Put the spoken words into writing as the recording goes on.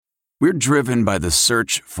We're driven by the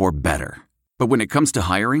search for better. But when it comes to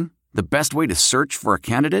hiring, the best way to search for a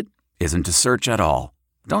candidate isn't to search at all.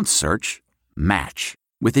 Don't search. Match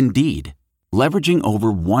with Indeed. Leveraging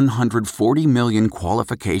over 140 million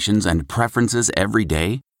qualifications and preferences every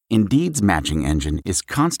day, Indeed's matching engine is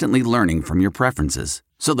constantly learning from your preferences.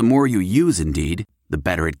 So the more you use Indeed, the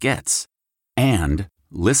better it gets. And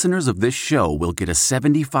listeners of this show will get a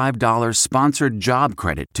 $75 sponsored job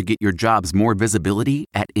credit to get your jobs more visibility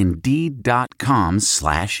at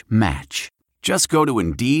Indeed.com/match. Just go to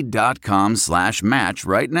Indeed.com/match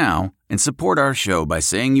right now and support our show by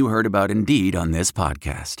saying you heard about Indeed on this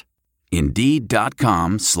podcast.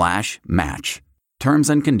 Indeed.com/match. Terms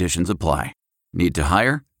and conditions apply. Need to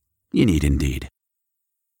hire? You need Indeed.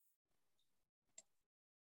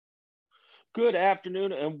 Good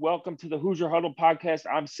afternoon and welcome to the Hoosier Huddle podcast.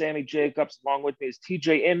 I'm Sammy Jacobs. Along with me is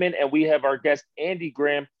TJ Inman, and we have our guest Andy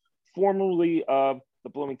Graham, formerly of the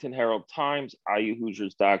Bloomington Herald Times,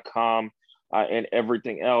 IUHoosiers.com, and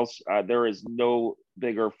everything else. There is no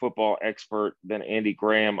bigger football expert than Andy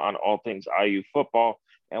Graham on all things IU football,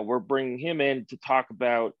 and we're bringing him in to talk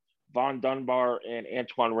about Von Dunbar and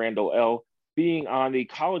Antwaan Randle El being on the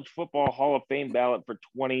College Football Hall of Fame ballot for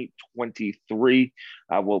 2023.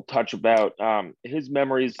 We'll touch about his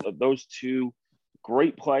memories of those two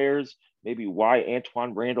great players, maybe why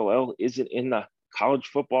Antwaan Randle El isn't in the College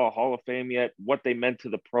Football Hall of Fame yet, what they meant to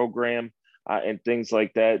the program, and things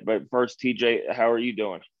like that. But first, TJ, how are you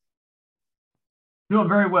doing? Doing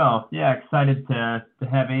very well. Yeah, excited to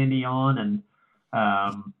have Andy on, and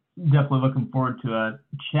definitely looking forward to a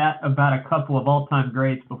chat about a couple of all-time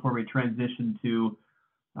greats before we transition to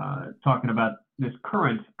talking about this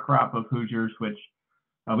current crop of Hoosiers, which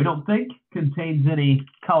we don't think contains any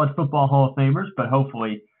College Football Hall of Famers, but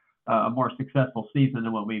hopefully a more successful season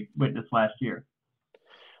than what we witnessed last year.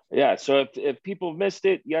 Yeah, so if people missed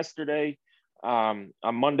it yesterday, on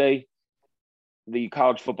Monday, the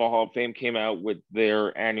College Football Hall of Fame came out with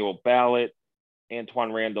their annual ballot.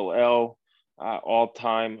 Antwaan Randle El,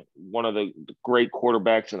 all-time, one of the great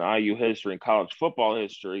quarterbacks in IU history and college football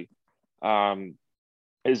history,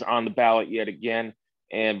 is on the ballot yet again.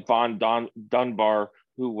 And Von Dunbar,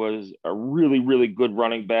 who was a really, really good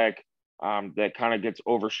running back that kind of gets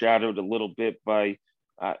overshadowed a little bit by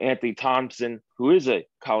Anthony Thompson, who is a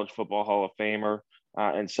College Football Hall of Famer,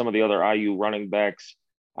 and some of the other IU running backs.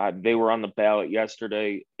 They were on the ballot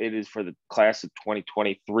yesterday. It is for the class of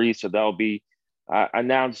 2023, so that'll be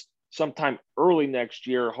announced sometime early next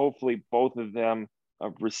year. Hopefully both of them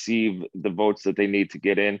receive the votes that they need to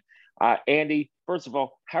get in. Andy, first of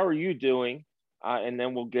all, how are you doing? And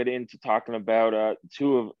then we'll get into talking about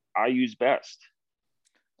two of IU's best.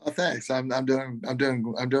 Oh, thanks. I'm doing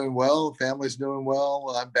well. Family's doing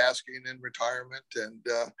well. I'm basking in retirement, and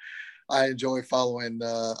I enjoy following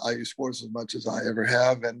IU sports as much as I ever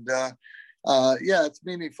have. And yeah, it's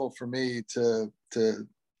meaningful for me to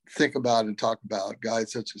think about and talk about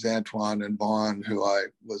guys such as Antwaan and Von, who I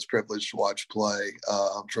was privileged to watch play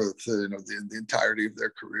for the entirety of their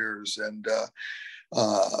careers. And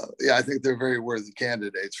yeah, I think they're very worthy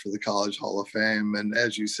candidates for the College Hall of Fame. And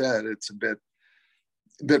as you said, it's a bit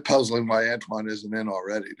puzzling why Antwaan isn't in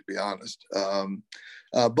already, to be honest.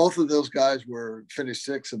 Both of those guys were finished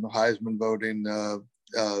sixth in the Heisman voting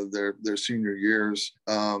their senior years.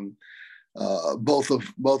 Both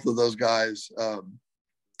of those guys,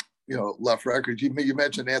 left records. You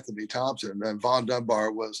mentioned Anthony Thompson, and Von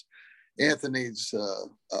Dunbar was Anthony's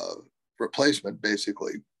replacement,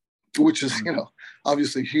 basically, which is,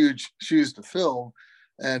 obviously huge shoes to fill.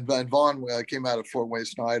 And Von came out of Fort Wayne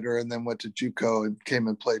Snyder and then went to JUCO and came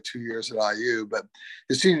and played 2 years at IU. But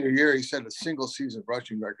his senior year, he set a single season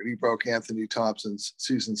rushing record. He broke Anthony Thompson's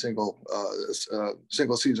single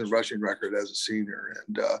season rushing record as a senior,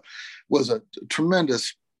 and was a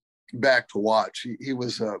tremendous back to watch. He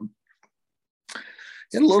was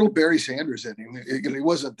in a little Barry Sanders in him. He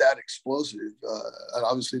wasn't that explosive, and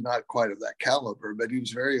obviously not quite of that caliber, but he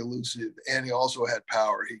was very elusive, and he also had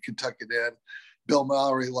power. He could tuck it in. Bill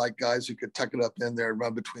Mallory liked guys who could tuck it up in there and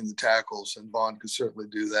run between the tackles, and Von could certainly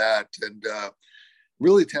do that. And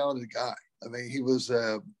really talented guy. I mean, he was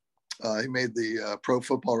he made the Pro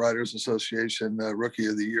Football Writers Association Rookie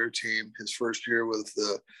of the Year team his first year with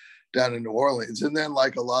down in New Orleans. And then,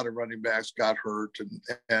 like a lot of running backs, got hurt,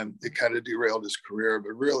 and it kind of derailed his career,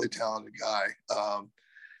 but really talented guy.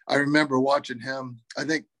 I remember watching him. I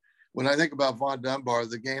think when I think about Von Dunbar,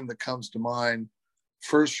 the game that comes to mind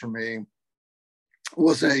first for me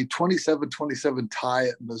was a 27-27 tie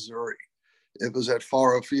at Missouri. It was at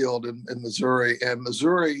Faro Field in Missouri. And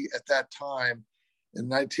Missouri at that time in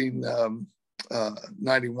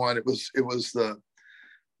 1991, it was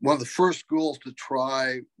one of the first schools to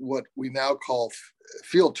try what we now call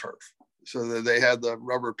field turf. So that they had the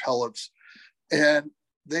rubber pellets, and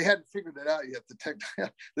they hadn't figured it out yet.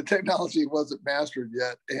 The technology wasn't mastered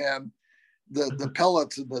yet, and the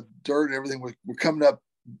pellets and the dirt and everything were coming up,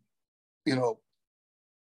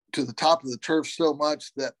 to the top of the turf so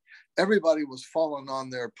much that everybody was falling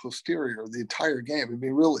on their posterior the entire game. I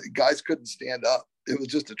mean, really, guys couldn't stand up. It was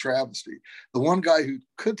just a travesty. The one guy who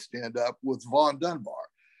could stand up was Vaughn Dunbar,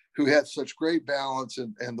 who had such great balance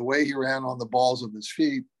and the way he ran on the balls of his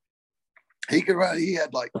feet. He could run. He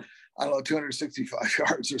had 265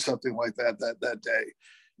 yards or something like that day.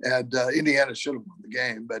 And Indiana should have won the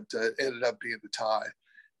game, but ended up being a tie.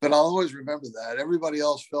 But I'll always remember that. Everybody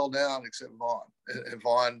else fell down except Vaughn. And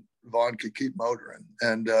Vaughn could keep motoring.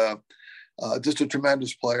 And just a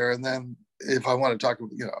tremendous player. And then if I want to talk,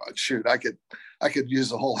 I could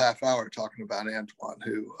use a whole half hour talking about Antoine,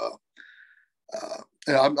 who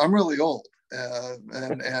I'm really old.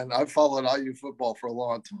 And I've followed IU football for a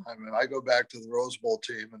long time, and I go back to the Rose Bowl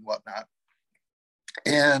team and whatnot.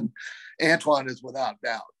 And Antoine is without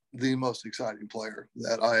doubt the most exciting player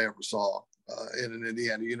that I ever saw in an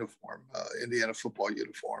Indiana uniform, Indiana football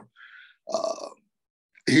uniform.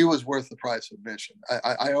 He was worth the price of admission.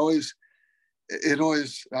 I was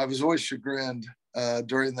always chagrined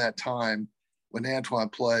during that time when Antoine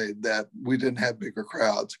played that we didn't have bigger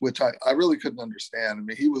crowds, which I really couldn't understand. I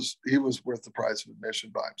mean, he was worth the price of admission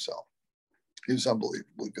by himself. He was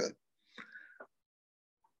unbelievably good.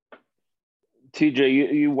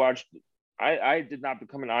 TJ, you watched. I did not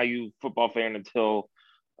become an IU football fan until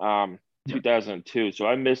 2002, so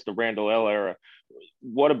I missed the Randall L era.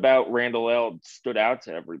 What about Randall L stood out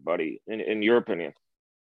to everybody, in your opinion?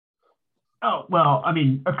 Oh, well, I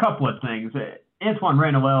mean, a couple of things. Antoine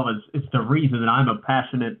Randall L is the reason that I'm a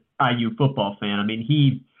passionate IU football fan. I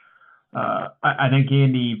mean, I think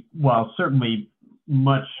Andy, while certainly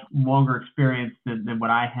much longer experience than what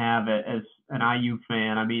I have as an IU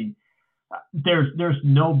fan, I mean, there's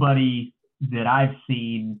nobody that I've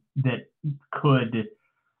seen that could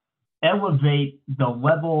elevate the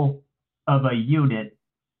level of a unit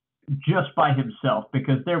just by himself,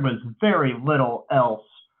 because there was very little else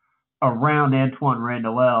around Antoine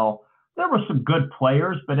Randall L. There were some good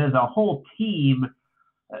players, but as a whole team,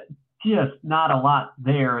 just not a lot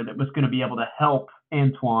there that was going to be able to help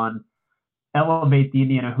Antoine elevate the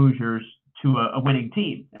Indiana Hoosiers to a winning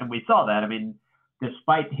team. And we saw that. I mean,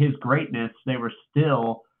 despite his greatness, they were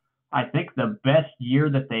still, I think the best year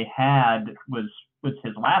that they had was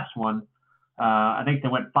his last one. I think they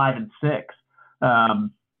went 5-6. I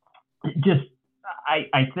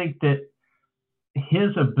think that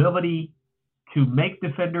his ability to make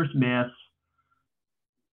defenders miss,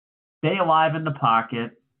 stay alive in the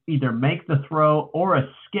pocket, either make the throw or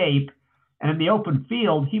escape, and in the open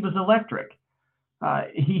field, he was electric.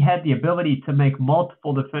 He had the ability to make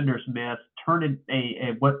multiple defenders miss, turn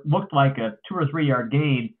what looked like a 2 or 3 yard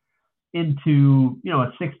gain into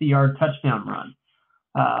a 60-yard touchdown run.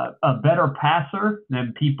 A better passer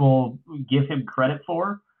than people give him credit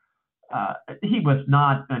for. He was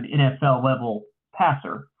not an NFL level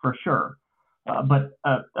passer for sure, but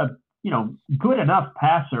a good enough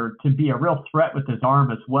passer to be a real threat with his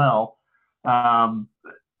arm as well. But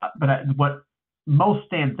what most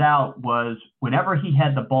stands out was whenever he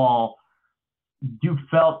had the ball, you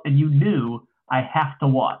felt and you knew, I have to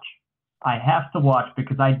watch. I have to watch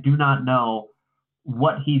because I do not know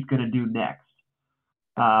what he's going to do next.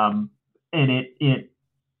 And it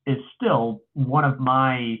is still one of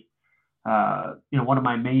my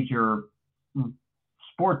major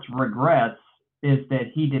sports regrets is that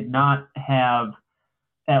he did not have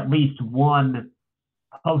at least one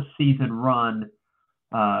postseason run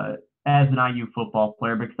as an IU football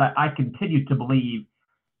player, because I continue to believe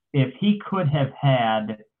if he could have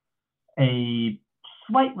had a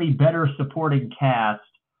slightly better supporting cast,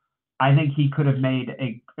 I think he could have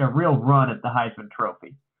made a real run at the Heisman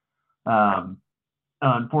Trophy.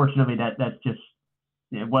 Unfortunately, that's just,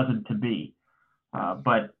 it wasn't to be.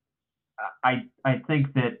 But I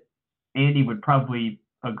think that Andy would probably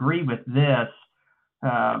agree with this.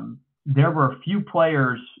 There were a few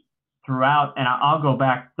players throughout, and I'll go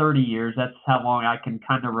back 30 years. That's how long I can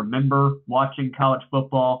kind of remember watching college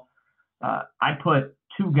football. I put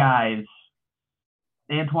two guys,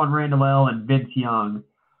 Antoine Randall L. and Vince Young,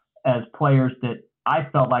 as players that I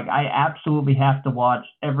felt like I absolutely have to watch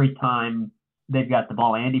every time they've got the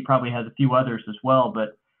ball. Andy probably has a few others as well,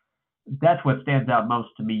 but that's what stands out most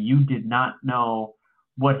to me. You did not know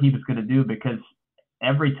what he was going to do because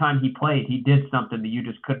every time he played, he did something that you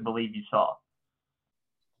just couldn't believe you saw.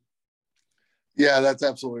 Yeah, that's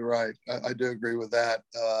absolutely right. I do agree with that.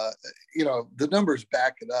 The numbers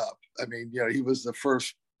back it up. I mean, he was the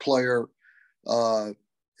first player in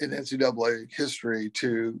NCAA history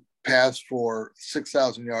to pass for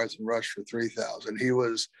 6,000 yards and rush for 3,000. He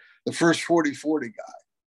was the first 40-40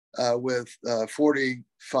 guy with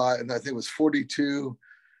 45, and I think it was 42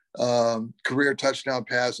 career touchdown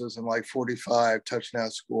passes and like 45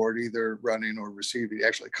 touchdowns scored, either running or receiving. He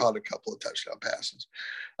actually caught a couple of touchdown passes.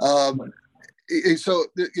 So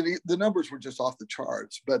the numbers were just off the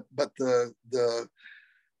charts, but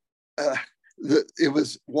it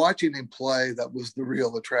was watching him play that was the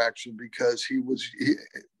real attraction, because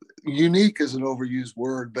unique is an overused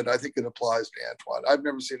word, but I think it applies to Antoine. I've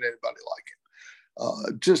never seen anybody like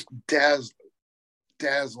him. Just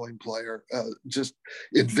dazzling player, just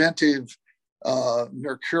inventive,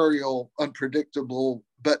 mercurial, unpredictable,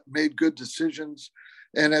 but made good decisions.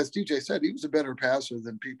 And as DJ said, he was a better passer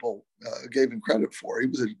than people gave him credit for. He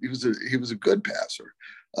was a good passer.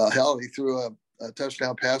 Hell, he threw a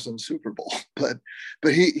touchdown pass in the Super Bowl. But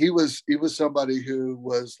he was somebody who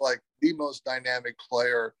was like the most dynamic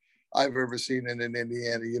player I've ever seen in an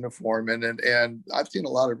Indiana uniform. And I've seen a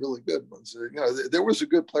lot of really good ones. There were some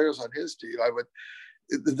good players on his team.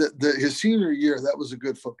 His senior year, that was a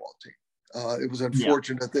good football team. It was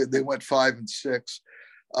unfortunate that they went 5-6.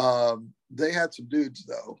 They had some dudes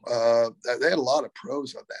though. They had a lot of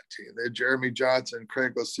pros on that team. They had Jeremy Johnson,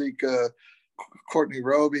 Craig Osika, Courtney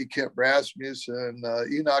Roby, Kent Rasmussen,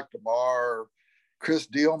 Enoch DeMar, Chris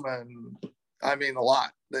Dealman. I mean, a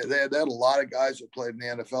lot. They had a lot of guys that played in the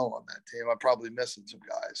NFL on that team. I'm probably missing some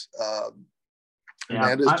guys.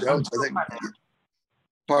 Hernandez Jones, I think.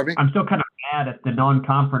 Pardon me? I'm still kind of mad at the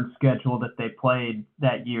non-conference schedule that they played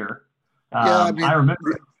that year. I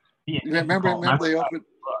remember. Remember they opened.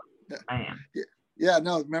 Man. Yeah,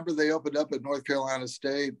 no. Remember they opened up at North Carolina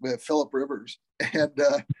State with Phillip Rivers, and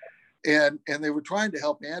they were trying to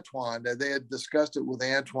help Antoine. They had discussed it with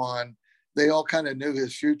Antoine. They all kind of knew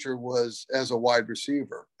his future was as a wide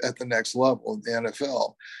receiver at the next level in the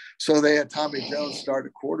NFL. So they had Tommy Jones start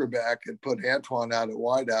at quarterback and put Antoine out at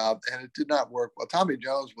wideout, and it did not work well. Tommy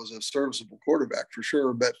Jones was a serviceable quarterback for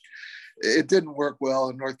sure, but it didn't work well,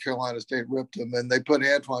 and North Carolina State ripped him, and they put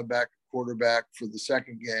Antoine back at quarterback for the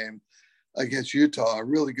second game against Utah, a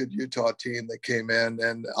really good Utah team that came in,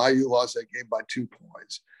 and IU lost that game by 2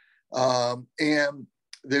 points. And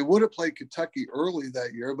they would have played Kentucky early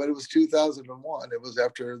that year, but it was 2001. It was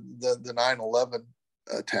after the 9/11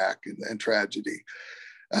 attack and tragedy.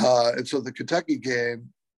 And so the Kentucky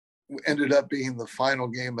game ended up being the final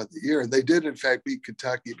game of the year. They did, in fact, beat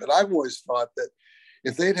Kentucky, but I've always thought that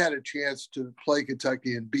if they'd had a chance to play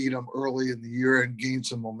Kentucky and beat them early in the year and gain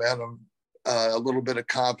some momentum, a little bit of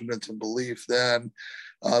confidence and belief, then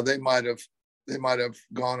they might have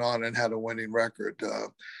gone on and had a winning record.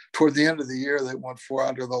 Toward the end of the year, they won 4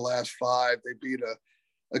 out of the last 5. They beat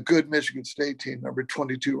a good Michigan State team, number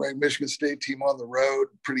 22 ranked Michigan State team on the road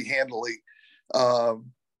pretty handily.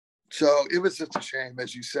 So it was just a shame,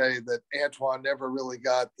 as you say, that Antoine never really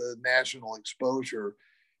got the national exposure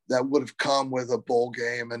that would have come with a bowl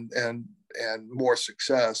game and more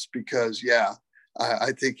success, because,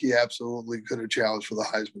 I think he absolutely could have challenged for the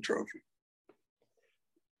Heisman Trophy.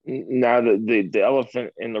 Now, the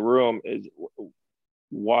elephant in the room is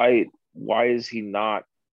why is he not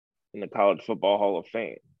in the College Football Hall of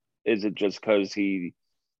Fame? Is it just because he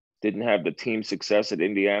didn't have the team success at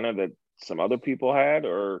Indiana that some other people had,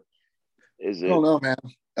 or is it? I don't know, man.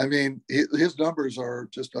 I mean, his numbers are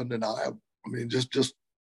just undeniable. I mean,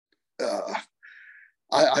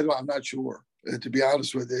 I'm not sure, to be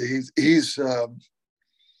honest with you. He's I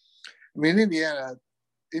mean, Indiana.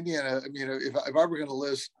 I mean, if I were going to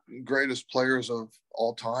list greatest players of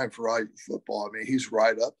all time for IU football, I mean, he's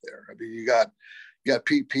right up there. I mean, you got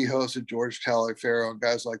Pete Pihos and George Taliaferro and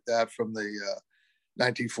guys like that from the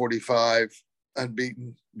 1945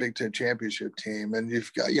 unbeaten Big Ten championship team, and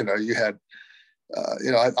you've got, you had,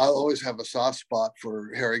 I always have a soft spot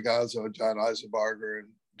for Harry Gonzo and John Eisenbarger and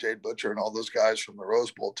Jade Butcher and all those guys from the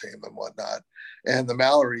Rose Bowl team and whatnot. And the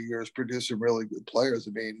Mallory years produced some really good players.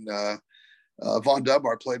 I mean, Von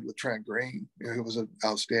Dunbar played with Trent Green, who was an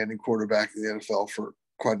outstanding quarterback in the NFL for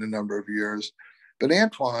quite a number of years. But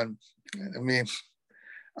Antoine, I mean,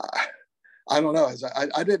 I don't know.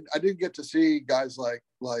 I didn't get to see guys like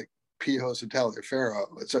Pihos and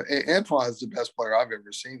Taliaferro. So Antoine is the best player I've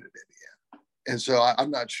ever seen at Indiana, and so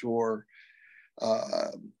I'm not sure.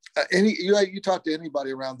 You talk to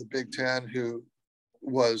anybody around the Big Ten who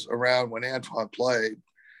was around when Antoine played,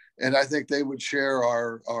 and I think they would share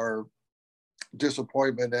our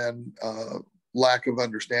disappointment and lack of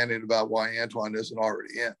understanding about why Antoine isn't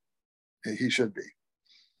already in. He should be.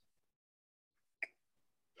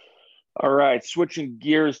 All right, switching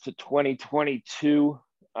gears to 2022,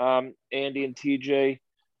 Andy and TJ.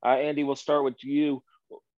 Andy, we'll start with you.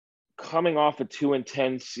 Coming off a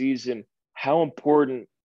 2-10 season, how important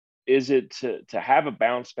is it to have a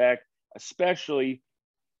bounce back, especially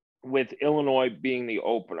with Illinois being the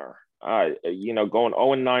opener? Going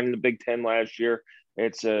 0-9 in the Big Ten last year.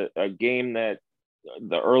 It's a game that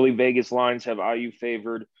the early Vegas lines have IU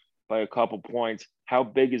favored by a couple points. How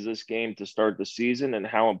big is this game to start the season, and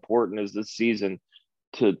how important is this season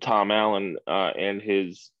to Tom Allen and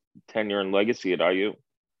his tenure and legacy at IU?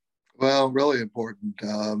 Well, really important.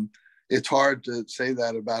 It's hard to say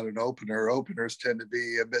that about an opener. Openers tend to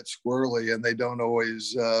be a bit squirrely, and they don't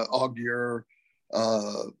always augur.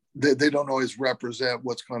 They don't always represent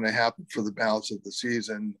what's going to happen for the balance of the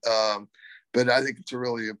season. But I think it's a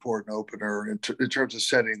really important opener in terms of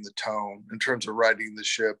setting the tone, in terms of righting the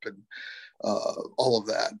ship, and all of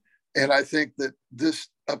that. And I think that this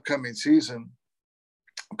upcoming season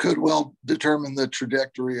could well determine the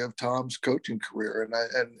trajectory of Tom's coaching career. And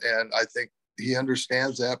I think he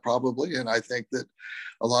understands that probably. And I think that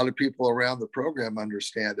a lot of people around the program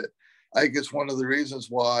understand it. I think it's one of the reasons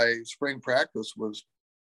why spring practice was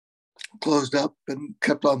closed up and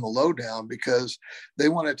kept on the lowdown, because they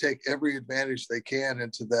want to take every advantage they can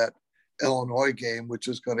into that Illinois game, which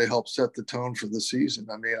is going to help set the tone for the season.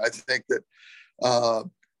 I mean, I think that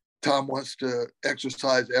Tom wants to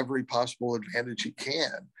exercise every possible advantage he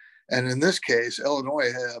can. And in this case,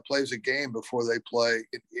 Illinois plays a game before they play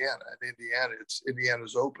Indiana. And Indiana, it's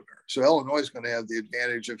Indiana's opener. So Illinois is going to have the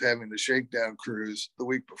advantage of having the shakedown cruise the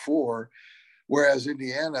week before, whereas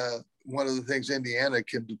Indiana, one of the things Indiana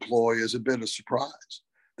can deploy is a bit of surprise.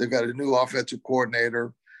 They've got a new offensive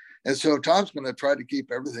coordinator. And so Tom's going to try to keep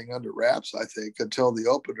everything under wraps, I think, until the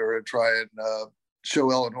opener, and try and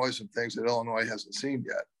show Illinois some things that Illinois hasn't seen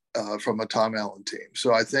yet from a Tom Allen team.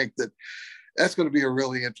 So I think that that's going to be a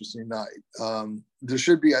really interesting night. There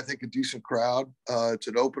should be, I think, a decent crowd. It's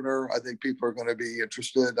an opener. I think people are going to be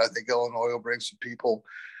interested. I think Illinois will bring some people.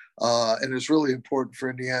 And it's really important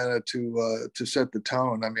for Indiana to set the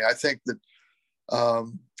tone. I mean, I think that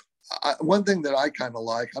one thing that I kind of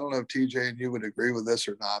like, I don't know if TJ and you would agree with this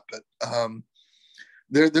or not, but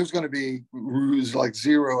there's going to be like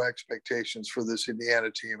zero expectations for this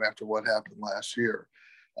Indiana team after what happened last year.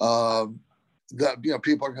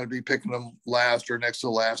 People are going to be picking them last or next to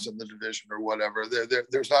last in the division or whatever.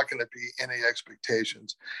 There's not going to be any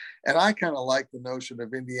expectations. And I kind of like the notion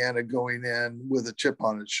of Indiana going in with a chip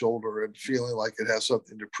on its shoulder and feeling like it has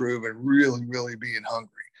something to prove and really, really being hungry.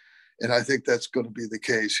 And I think that's going to be the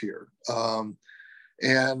case here.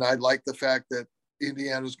 And I like the fact that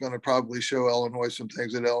Indiana's going to probably show Illinois some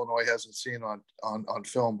things that Illinois hasn't seen on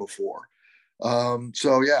film before.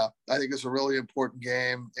 So yeah, I think it's a really important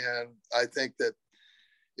game. And I think that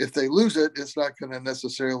if they lose it, it's not going to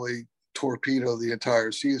necessarily torpedo the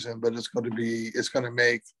entire season, but it's going to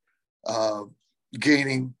make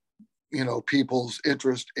gaining, people's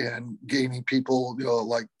interest and gaining people,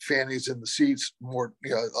 like fannies in the seats more,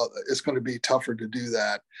 it's going to be tougher to do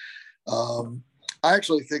that. I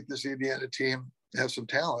actually think this Indiana team has some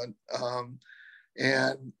talent.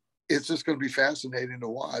 And it's just going to be fascinating to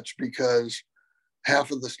watch, because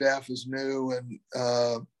half of the staff is new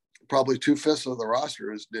and probably 2/5 of the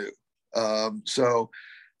roster is new. So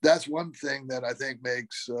that's one thing that I think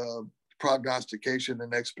makes prognostication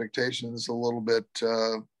and expectations a little bit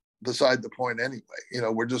beside the point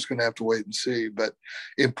anyway. We're just going to have to wait and see, but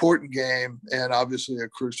important game and obviously a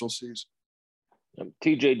crucial season.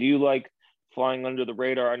 TJ, do you like flying under the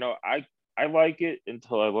radar? I know I like it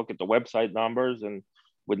until I look at the website numbers, and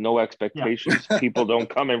with no expectations, people don't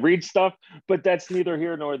come and read stuff, but that's neither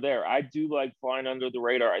here nor there. I do like flying under the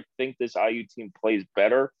radar. I think this IU team plays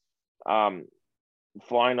better.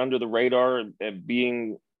 Flying under the radar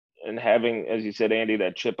and having, as you said, Andy,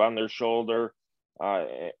 that chip on their shoulder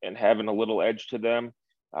and having a little edge to them.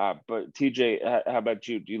 But TJ, how about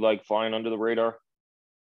you? Do you like flying under the radar?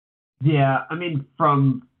 Yeah, I mean,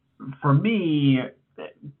 for me,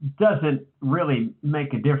 it doesn't really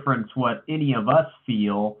make a difference what any of us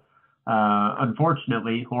feel,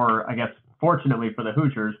 unfortunately, or I guess fortunately for the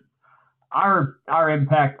Hoosiers. Our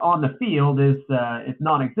impact on the field is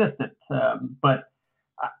non-existent. But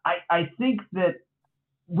I think that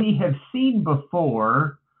we have seen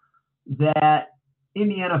before that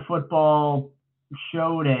Indiana football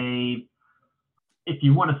showed if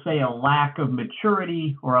you want to say, a lack of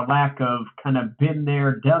maturity or a lack of kind of been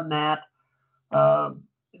there, done that.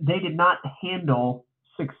 They did not handle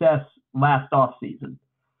success last offseason.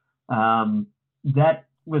 That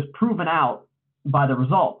was proven out by the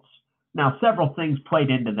results. Now, several things played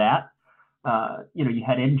into that. You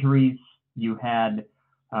had injuries, you had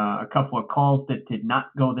a couple of calls that did not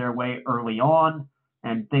go their way early on,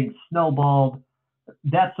 and things snowballed.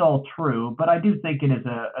 That's all true, but I do think it is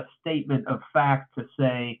a statement of fact to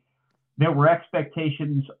say there were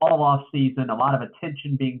expectations all off season, a lot of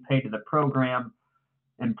attention being paid to the program,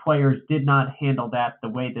 and players did not handle that the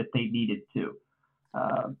way that they needed to.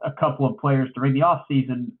 A couple of players during the off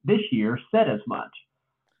season this year said as much,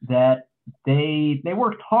 that they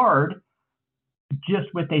worked hard,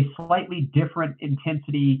 just with a slightly different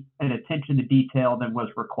intensity and attention to detail than was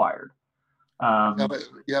required.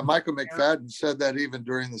 Michael McFadden said that even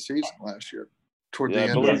during the season last year, toward the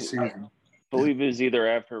end of the season. I believe it was either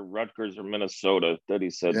after Rutgers or Minnesota that he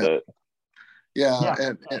said that.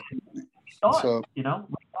 And so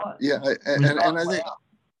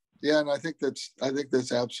and I think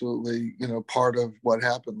that's absolutely part of what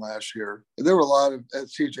happened last year. There were a lot of,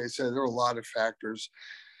 as CJ said, there were a lot of factors.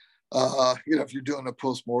 If you're doing a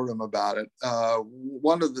postmortem about it,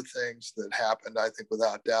 one of the things that happened, I think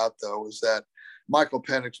without doubt, though, was that Michael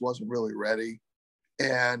Penix wasn't really ready,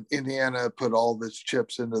 and Indiana put all of its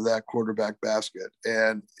chips into that quarterback basket,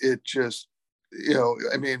 and it just,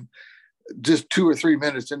 just 2 or 3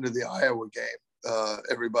 minutes into the Iowa game,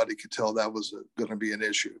 everybody could tell that was going to be an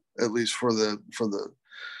issue, at least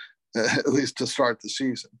at least to start the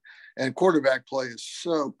season. And quarterback play is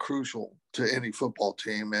so crucial to any football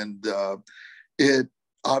team. And it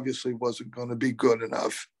obviously wasn't going to be good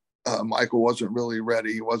enough. Michael wasn't really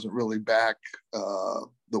ready. He wasn't really back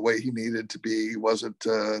the way he needed to be. He wasn't,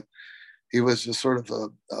 he was just sort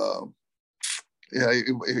of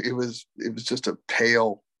it was just a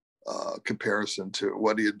pale comparison to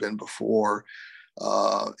what he had been before.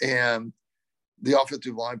 And the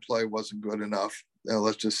offensive line play wasn't good enough.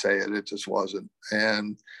 Let's just say it just wasn't.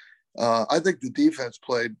 And I think the defense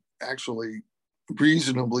played actually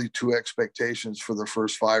reasonably to expectations for the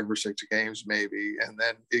first 5 or 6 games, maybe. And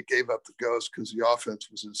then it gave up the ghost because the offense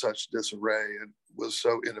was in such disarray and was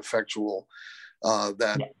so ineffectual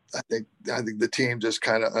that I think the team just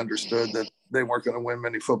kind of understood that they weren't going to win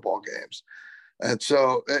many football games. And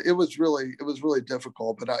so it was really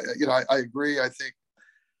difficult, but I agree. I think,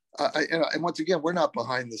 and once again, we're not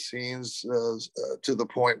behind the scenes to the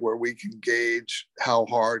point where we can gauge how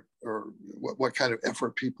hard or what kind of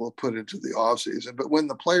effort people have put into the offseason. But when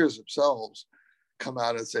the players themselves come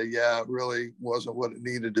out and say, yeah, it really wasn't what it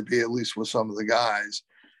needed to be, at least with some of the guys,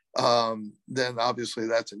 then obviously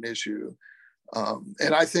that's an issue.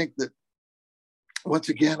 And I think that, once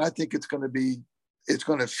again, I think it's going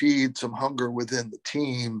to feed some hunger within the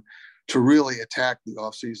team to really attack the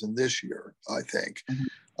offseason this year, I think.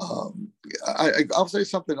 I'll say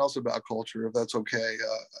something else about culture, if that's okay.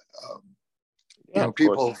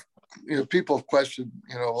 People have questioned,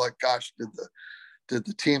 like, gosh, did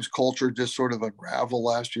the team's culture just sort of unravel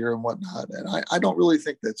last year and whatnot? And I don't really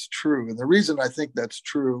think that's true. And the reason I think that's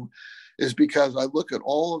true is because I look at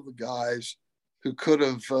all of the guys who could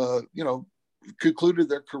have, concluded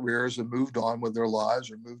their careers and moved on with their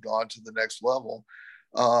lives or moved on to the next level.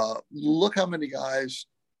 Look how many guys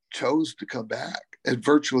chose to come back at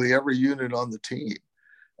virtually every unit on the team.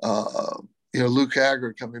 Luke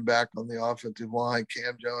Haggard coming back on the offensive line,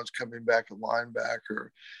 Cam Jones coming back at linebacker.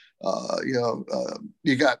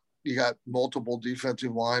 You got multiple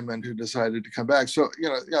defensive linemen who decided to come back. So,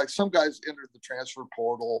 like some guys entered the transfer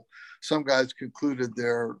portal, some guys concluded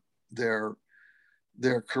their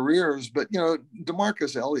careers, but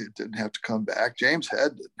DeMarcus Elliott didn't have to come back. James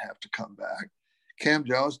Head didn't have to come back. Cam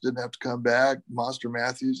Jones didn't have to come back. Monster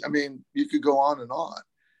Matthews. I mean, you could go on and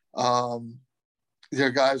on. There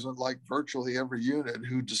are guys on like virtually every unit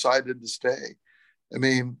who decided to stay. I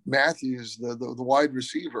mean, Matthews, the wide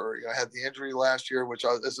receiver, had the injury last year, which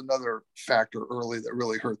is another factor early that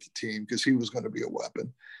really hurt the team because he was going to be a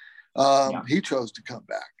weapon. He chose to come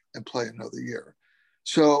back and play another year.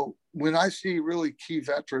 So when I see really key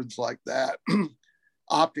veterans like that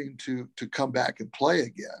opting to come back and play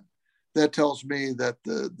again, that tells me that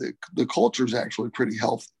the culture is actually pretty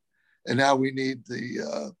healthy. And now we need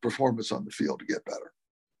the performance on the field to get better.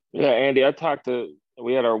 Yeah, Andy,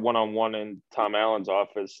 we had our one-on-one in Tom Allen's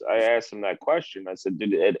office. I asked him that question. I said,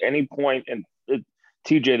 did at any point, and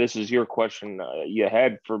TJ, this is your question you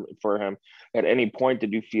had for him, at any point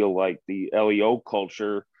did you feel like the LEO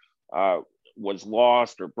culture was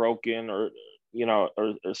lost or broken or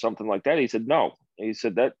something like that? He said, no. He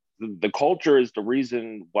said that the culture is the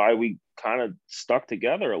reason why we kind of stuck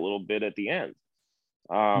together a little bit at the end.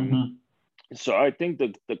 So I think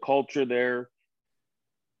the culture there,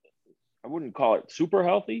 I wouldn't call it super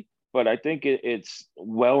healthy, but I think it's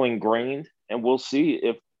well ingrained, and we'll see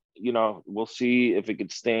if we'll see if it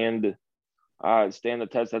could stand the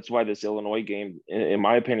test. That's why this Illinois game, in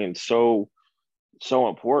my opinion, is so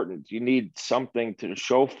important. You need something to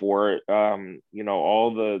show for it.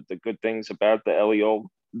 All the good things about the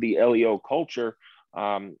LEO culture,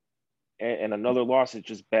 and another loss is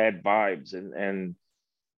just bad vibes. And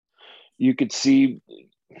you could see,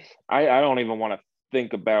 I don't even want to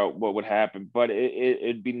think about what would happen, but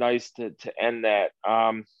it'd be nice to end that.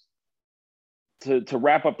 To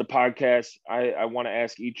wrap up the podcast, I want to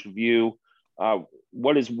ask each of you,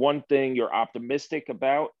 what is one thing you're optimistic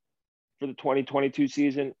about for the 2022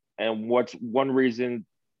 season, and what's one reason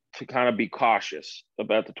to kind of be cautious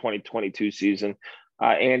about the 2022 season?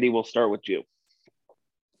 Andy, we'll start with you.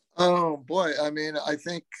 Oh boy, I mean, I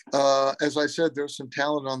think as I said, there's some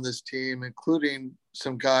talent on this team, including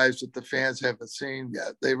some guys that the fans haven't seen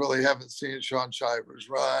yet. They really haven't seen Shaun Shivers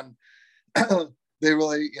run. They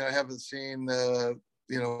really, haven't seen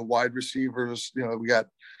wide receivers. We got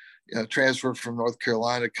transfer from North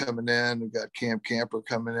Carolina coming in. We got Cam Camper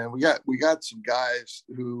coming in. We got some guys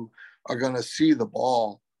who are going to see the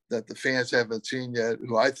ball that the fans haven't seen yet,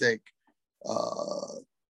 who I think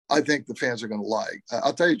the fans are going to like.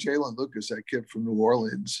 I'll tell you, Jalen Lucas, that kid from New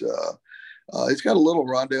Orleans, he's got a little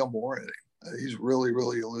Rondale Moore in him. He's really,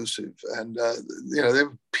 really elusive. And, they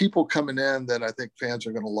have people coming in that I think fans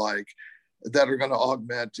are going to like, that are going to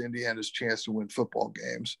augment Indiana's chance to win football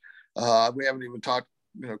games. We haven't even talked,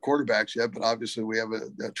 quarterbacks yet, but obviously we have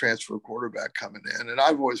a transfer quarterback coming in. And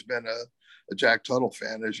I've always been a Jack Tuttle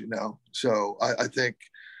fan, as you know. So I think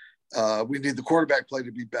we need the quarterback play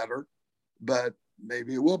to be better, but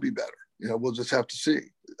maybe it will be better. We'll just have to see.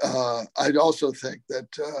 I'd also think that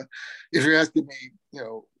if you're asking me,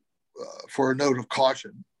 for a note of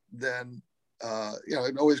caution, then,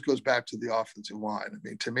 it always goes back to the offensive line. I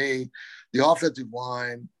mean, to me, the offensive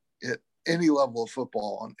line at any level of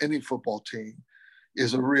football on any football team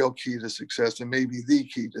is a real key to success, and maybe the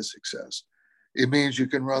key to success. It means you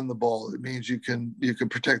can run the ball. It means you can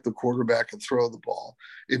protect the quarterback and throw the ball.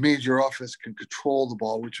 It means your offense can control the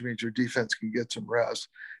ball, which means your defense can get some rest.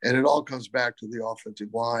 And it all comes back to the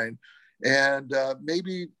offensive line. And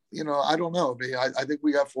maybe, I don't know. I think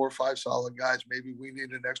we got 4 or 5 solid guys. Maybe we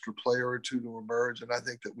need an extra player or two to emerge, and I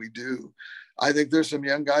think that we do. I think there's some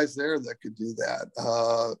young guys there that could do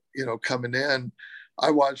that. Coming in,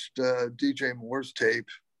 I watched DJ Moore's tape.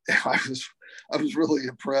 I was really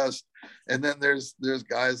impressed. And then there's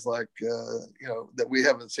guys like that we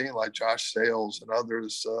haven't seen, like Josh Sales and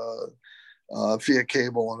others, Fia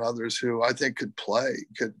Cable and others who I think could play,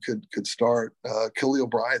 could start. Khalil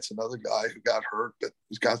Bryant's another guy who got hurt, but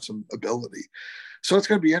he's got some ability. So it's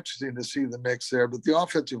going to be interesting to see the mix there. But the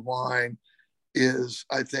offensive line is,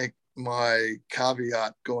 I think, my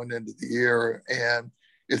caveat going into the year. And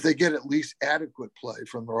if they get at least adequate play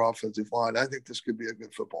from their offensive line, I think this could be a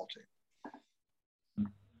good football team.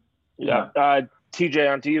 Yeah.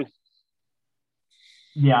 TJ, on to you.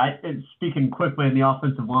 Yeah, speaking quickly in the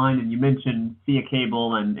offensive line, and you mentioned Fia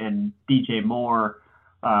Cable and DJ Moore.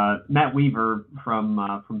 Matt Weaver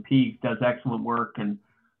from Peaks does excellent work, and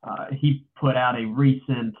he put out a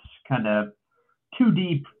recent kind of too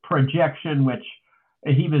deep projection, which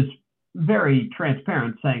he was very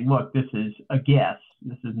transparent, saying, look, this is a guess.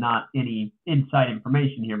 This is not any inside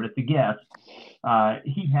information here, but it's a guess.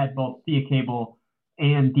 He had both Fia Cable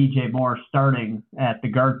and DJ Moore starting at the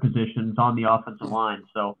guard positions on the offensive line.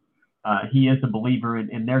 So he is a believer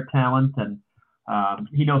in their talent, and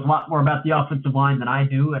he knows a lot more about the offensive line than I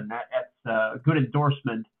do, and that's a good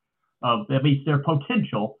endorsement of at least their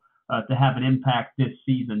potential to have an impact this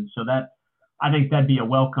season. So I think that'd be a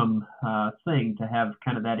welcome thing to have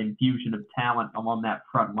kind of that infusion of talent along that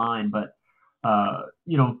front line. But,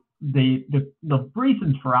 the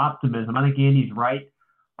reasons for optimism, I think Andy's right.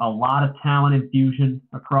 A lot of talent infusion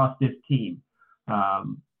across this team.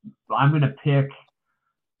 I'm going to pick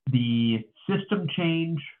the system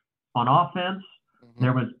change on offense. Mm-hmm.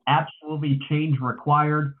 There was absolutely change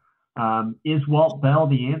required. Is Walt Bell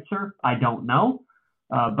the answer? I don't know.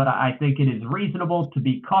 But I think it is reasonable to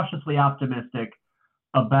be cautiously optimistic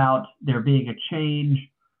about there being a change.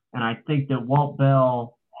 And I think that Walt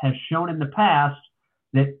Bell has shown in the past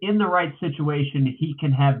that in the right situation, he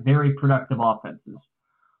can have very productive offenses.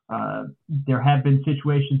 There have been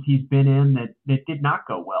situations he's been in that did not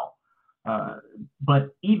go well. But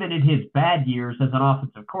even in his bad years as an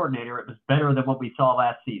offensive coordinator, it was better than what we saw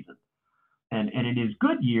last season. And in his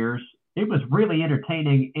good years, it was really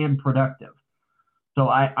entertaining and productive. So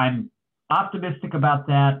I'm optimistic about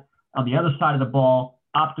that. On the other side of the ball,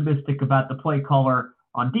 optimistic about the play caller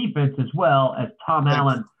on defense as well, as Tom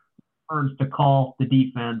Allen learns to call the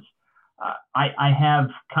defense. I have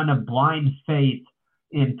kind of blind faith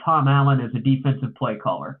in Tom Allen as a defensive play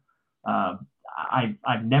caller.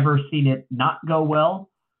 I've never seen it not go well,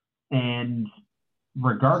 and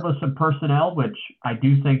regardless of personnel, which I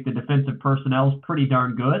do think the defensive personnel is pretty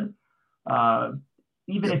darn good,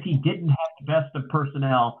 even if he didn't have the best of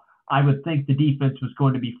personnel, I would think the defense was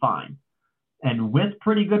going to be fine. And with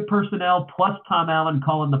pretty good personnel, plus Tom Allen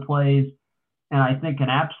calling the plays, and I think an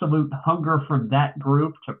absolute hunger from that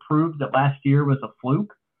group to prove that last year was a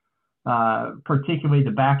fluke, particularly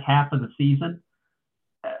the back half of the season,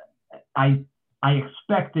 I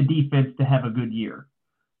expect the defense to have a good year.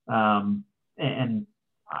 And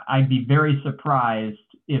I'd be very surprised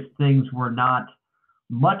if things were not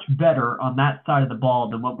much better on that side of the ball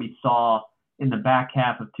than what we saw in the back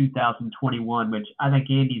half of 2021, which I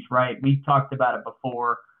think Andy's right. We've talked about it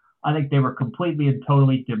before. I think they were completely and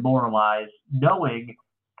totally demoralized, knowing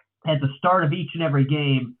at the start of each and every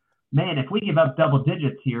game, man, if we give up double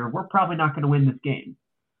digits here, we're probably not going to win this game.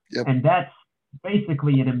 Yep. And that's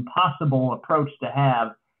basically an impossible approach to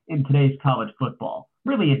have in today's college football.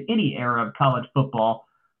 Really, in any era of college football,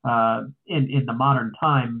 in the modern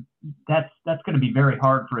time, that's going to be very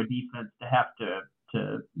hard for a defense to have to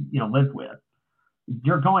live with.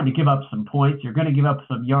 You're going to give up some points. You're going to give up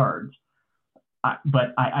some yards.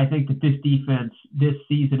 But I think that this defense this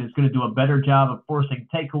season is going to do a better job of forcing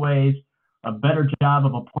takeaways, a better job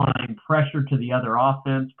of applying pressure to the other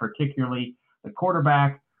offense, particularly the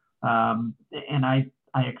quarterback. And I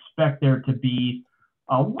expect there to be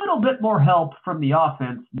a little bit more help from the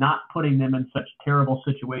offense, not putting them in such terrible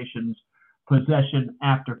situations, possession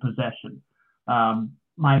after possession.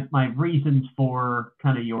 My reasons for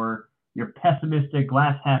kind of your pessimistic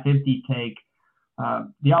glass half empty take.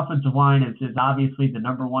 The offensive line is obviously the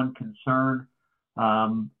number one concern.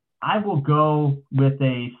 I will go with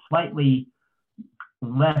a slightly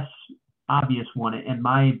less obvious one, and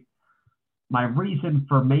my reason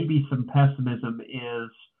for maybe some pessimism is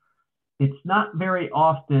it's not very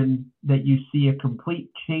often that you see a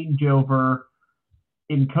complete changeover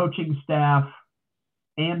in coaching staff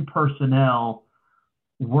and personnel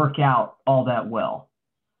work out all that well.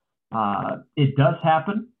 It does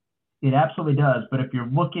happen. It absolutely does. But if you're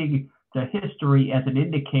looking to history as an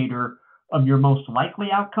indicator of your most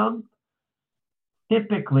likely outcome,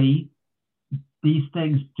 typically these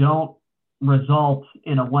things don't result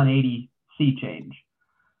in a 180 sea change.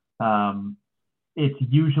 It's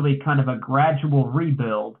usually kind of a gradual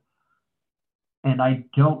rebuild. And I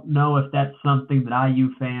don't know if that's something that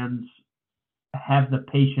IU fans have the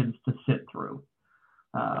patience to sit through.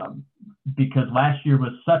 Because last year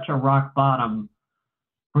was such a rock bottom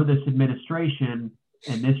for this administration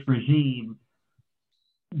and this regime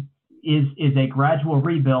is a gradual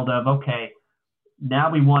rebuild of, okay,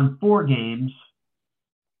 now we won 4 games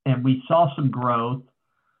and we saw some growth,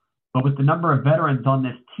 but with the number of veterans on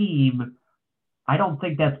this team, I don't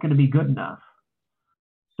think that's going to be good enough.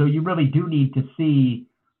 So you really do need to see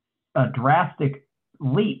a drastic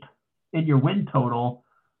leap in your win total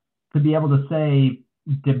to be able to say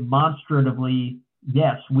demonstratively,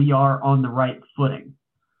 yes, we are on the right footing.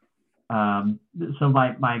 So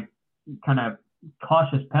my kind of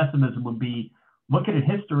cautious pessimism would be, look at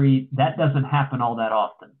history. That doesn't happen all that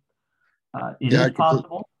often. It is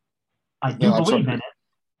possible. I do believe in it,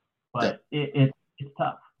 but it's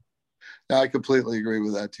tough. No, I completely agree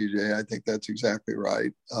with that, TJ. I think that's exactly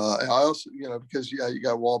right. I also, because you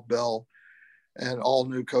got Walt Bell and all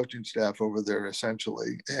new coaching staff over there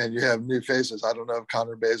essentially, and you have new faces. I don't know if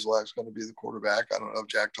Connor Bazelak's going to be the quarterback. I don't know if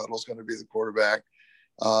Jack Tuttle's going to be the quarterback.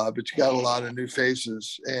 But you got a lot of new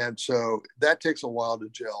faces. And so that takes a while to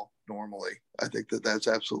gel normally. I think that's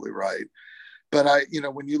absolutely right. But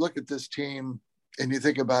when you look at this team and you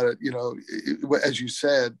think about it, as you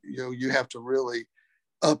said, you have to really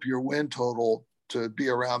up your win total to be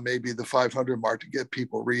around maybe the 500 mark to get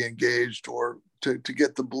people re-engaged or to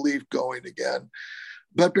get the belief going again.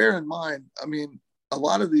 But bear in mind, a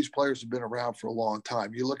lot of these players have been around for a long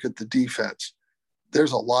time. You look at the defense.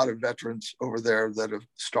 There's a lot of veterans over there that have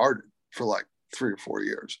started for like 3 or 4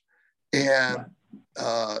 years. And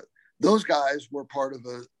those guys were part of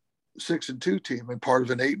a 6-2 team and part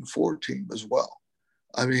of an 8-4 team as well.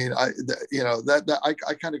 I kind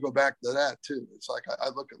of go back to that too. It's like, I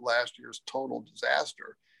look at last year's total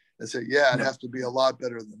disaster and say, it has to be a lot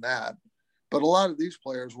better than that. But a lot of these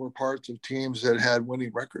players were parts of teams that had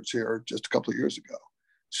winning records here just a couple of years ago.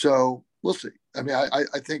 So we'll see.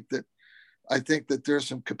 I think that there's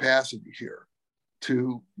some capacity here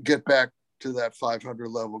to get back to that 500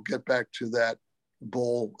 level, get back to that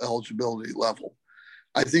bowl eligibility level.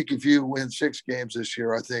 I think if you win 6 games this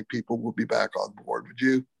year, I think people will be back on board.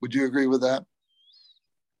 Would you agree with that?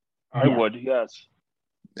 I would, yes.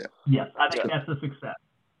 Yeah. Yes, I think that's a success.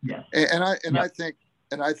 Yes.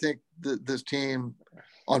 I think that this team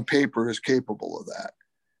on paper is capable of that.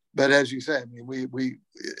 But as you say, I mean, we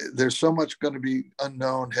there's so much going to be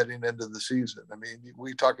unknown heading into the season. I mean,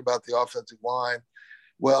 we talk about the offensive line.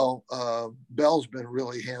 Well, Bell's been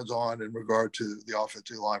really hands-on in regard to the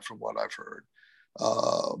offensive line from what I've heard.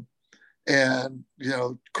 And,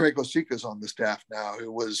 Craig Osika's on the staff now,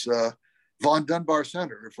 who was Von Dunbar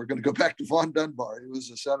center. If we're going to go back to Von Dunbar, he was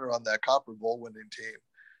the center on that Copper Bowl winning team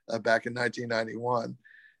back in 1991.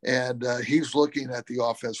 And he's looking at the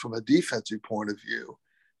offense from a defensive point of view.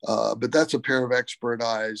 But that's a pair of expert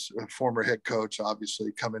eyes, a former head coach,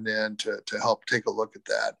 obviously, coming in to help take a look at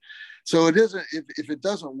that. So it isn't, if it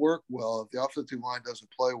doesn't work well, if the offensive line doesn't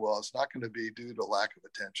play well, it's not going to be due to lack of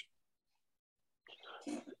attention.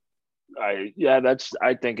 I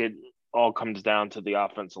think it all comes down to the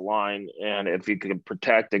offensive line. And if you can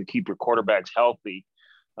protect and keep your quarterbacks healthy,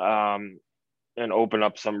 and open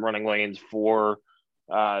up some running lanes for,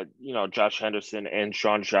 Josh Henderson and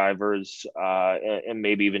Sean Shivers, and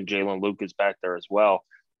maybe even Jalen Lucas back there as well,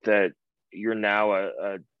 that you're now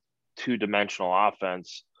a two-dimensional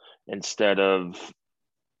offense instead of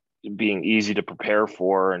being easy to prepare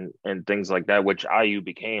for and things like that, which IU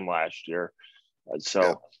became last year.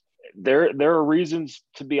 So there are reasons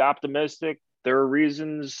to be optimistic. There are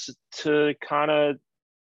reasons to kind of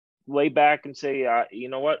lay back and say, you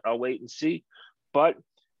know what, I'll wait and see. But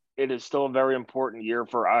it is still a very important year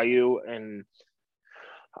for IU. And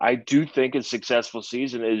I do think a successful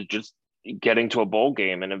season is just getting to a bowl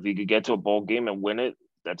game. And if you could get to a bowl game and win it,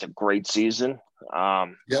 that's a great season.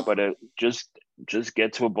 But just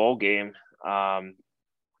get to a bowl game and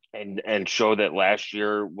show that last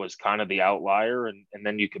year was kind of the outlier. And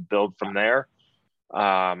then you could build from there.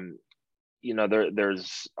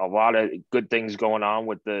 There's a lot of good things going on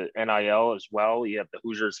with the NIL as well. You have the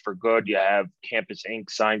Hoosiers for Good. You have Campus Inc.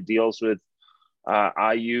 signed deals with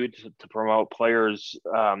IU to promote players,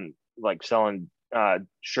 like selling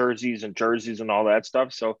jerseys and all that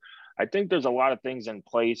stuff. So I think there's a lot of things in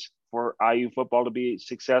place for IU football to be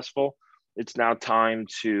successful. It's now time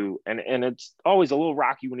to, and it's always a little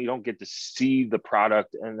rocky when you don't get to see the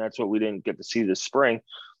product, and that's what we didn't get to see this spring.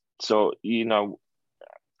 So,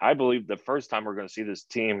 I believe the first time we're going to see this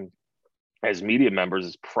team as media members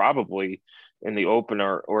is probably in the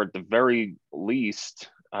opener, or at the very least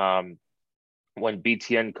when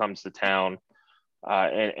BTN comes to town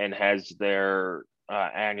and has their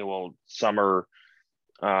annual summer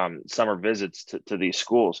visits to these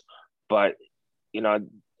schools. But,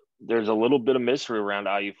 there's a little bit of mystery around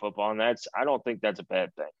IU football, and I don't think that's a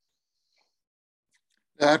bad thing.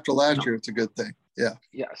 After last year, it's a good thing. Yeah.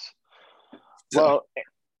 Yes. Well,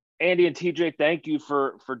 Andy and TJ, thank you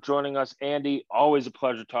for joining us. Andy, always a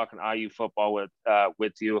pleasure talking IU football with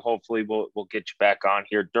you. Hopefully we'll get you back on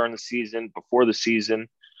here during the season, before the season,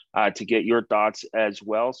 to get your thoughts as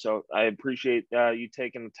well. So I appreciate you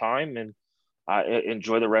taking the time, and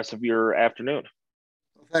enjoy the rest of your afternoon.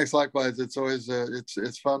 Thanks. Likewise. It's always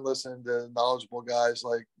it's fun listening to knowledgeable guys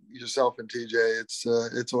like yourself and TJ.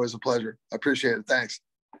 It's always a pleasure. I appreciate it. Thanks.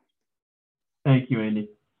 Thank you, Andy.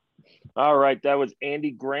 All right, that was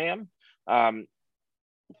Andy Graham,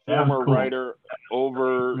 former writer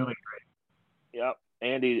over. Really great. Yep,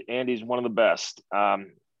 Andy's one of the best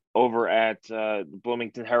over at the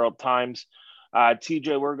Bloomington Herald Times.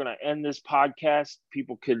 TJ, we're going to end this podcast.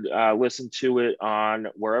 People could listen to it on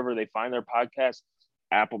wherever they find their podcast,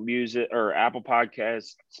 Apple Music or Apple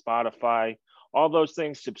Podcasts, Spotify, all those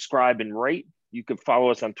things. Subscribe and rate. You can follow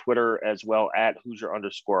us on Twitter as well at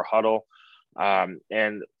Hoosier_Huddle.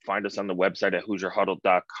 And find us on the website at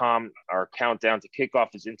HoosierHuddle.com. Our countdown to kickoff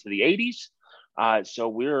is into the 80s. So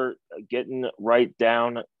we're getting right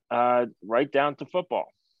down to football.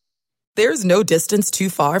 There's no distance too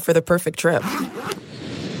far for the perfect trip.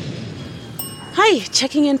 Hi,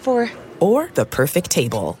 checking in for... Or the perfect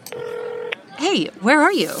table. Hey, where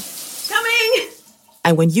are you? Coming!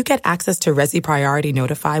 And when you get access to Resi Priority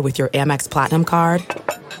Notify with your Amex Platinum card...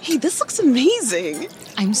 Hey, this looks amazing.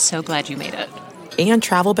 I'm so glad you made it. And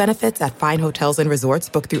travel benefits at fine hotels and resorts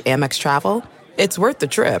booked through Amex Travel. It's worth the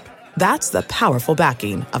trip. That's the powerful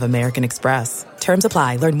backing of American Express. Terms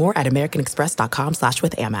apply. Learn more at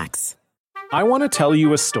americanexpress.com/withAmex. I want to tell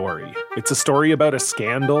you a story. It's a story about a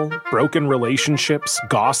scandal, broken relationships,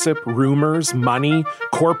 gossip, rumors, money,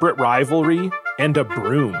 corporate rivalry, and a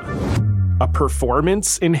broom. A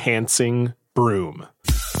performance-enhancing broom.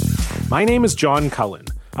 My name is John Cullen.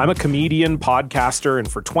 I'm a comedian, podcaster, and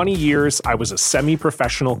for 20 years, I was a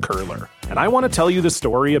semi-professional curler. And I want to tell you the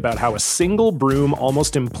story about how a single broom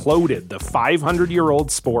almost imploded the 500-year-old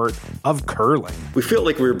sport of curling. We felt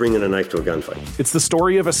like we were bringing a knife to a gunfight. It's the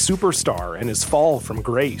story of a superstar and his fall from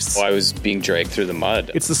grace. Well, I was being dragged through the mud.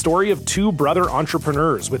 It's the story of two brother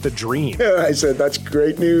entrepreneurs with a dream. I said, that's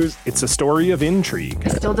great news. It's a story of intrigue. I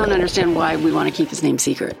still don't understand why we want to keep his name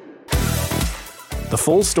secret. The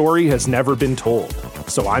full story has never been told,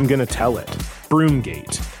 so I'm going to tell it.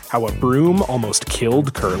 Broomgate, how a broom almost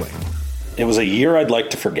killed curling. It was a year I'd like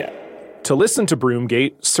to forget. To listen to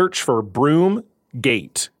Broomgate, search for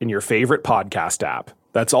Broomgate in your favorite podcast app.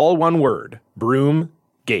 That's all one word,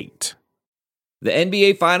 Broomgate. The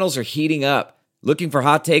NBA Finals are heating up. Looking for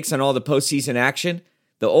hot takes on all the postseason action?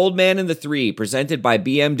 The Old Man and the Three, presented by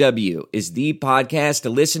BMW, is the podcast to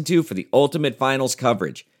listen to for the ultimate finals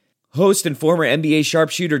coverage. Host and former NBA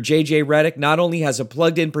sharpshooter JJ Redick not only has a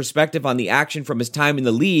plugged-in perspective on the action from his time in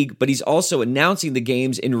the league, but he's also announcing the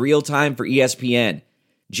games in real time for ESPN.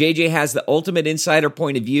 JJ has the ultimate insider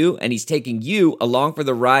point of view, and he's taking you along for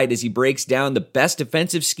the ride as he breaks down the best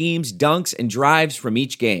defensive schemes, dunks, and drives from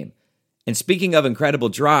each game. And speaking of incredible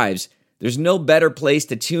drives, there's no better place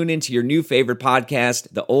to tune into your new favorite podcast,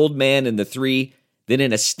 The Old Man and the Three, than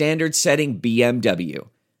in a standard-setting BMW.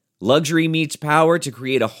 Luxury meets power to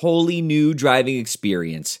create a wholly new driving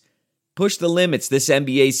experience. Push the limits this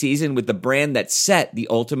NBA season with the brand that set the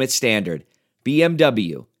ultimate standard.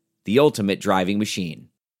 BMW, the ultimate driving machine.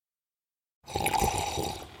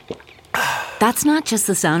 That's not just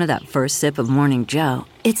the sound of that first sip of Morning Joe.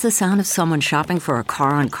 It's the sound of someone shopping for a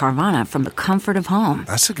car on Carvana from the comfort of home.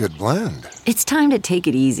 That's a good blend. It's time to take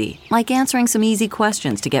it easy, like answering some easy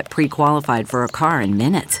questions to get pre-qualified for a car in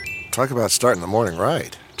minutes. Talk about starting the morning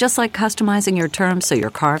right. Just like customizing your terms so your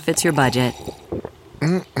car fits your budget.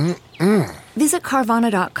 Visit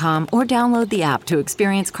Carvana.com or download the app to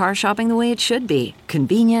experience car shopping the way it should be.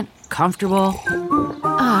 Convenient, comfortable.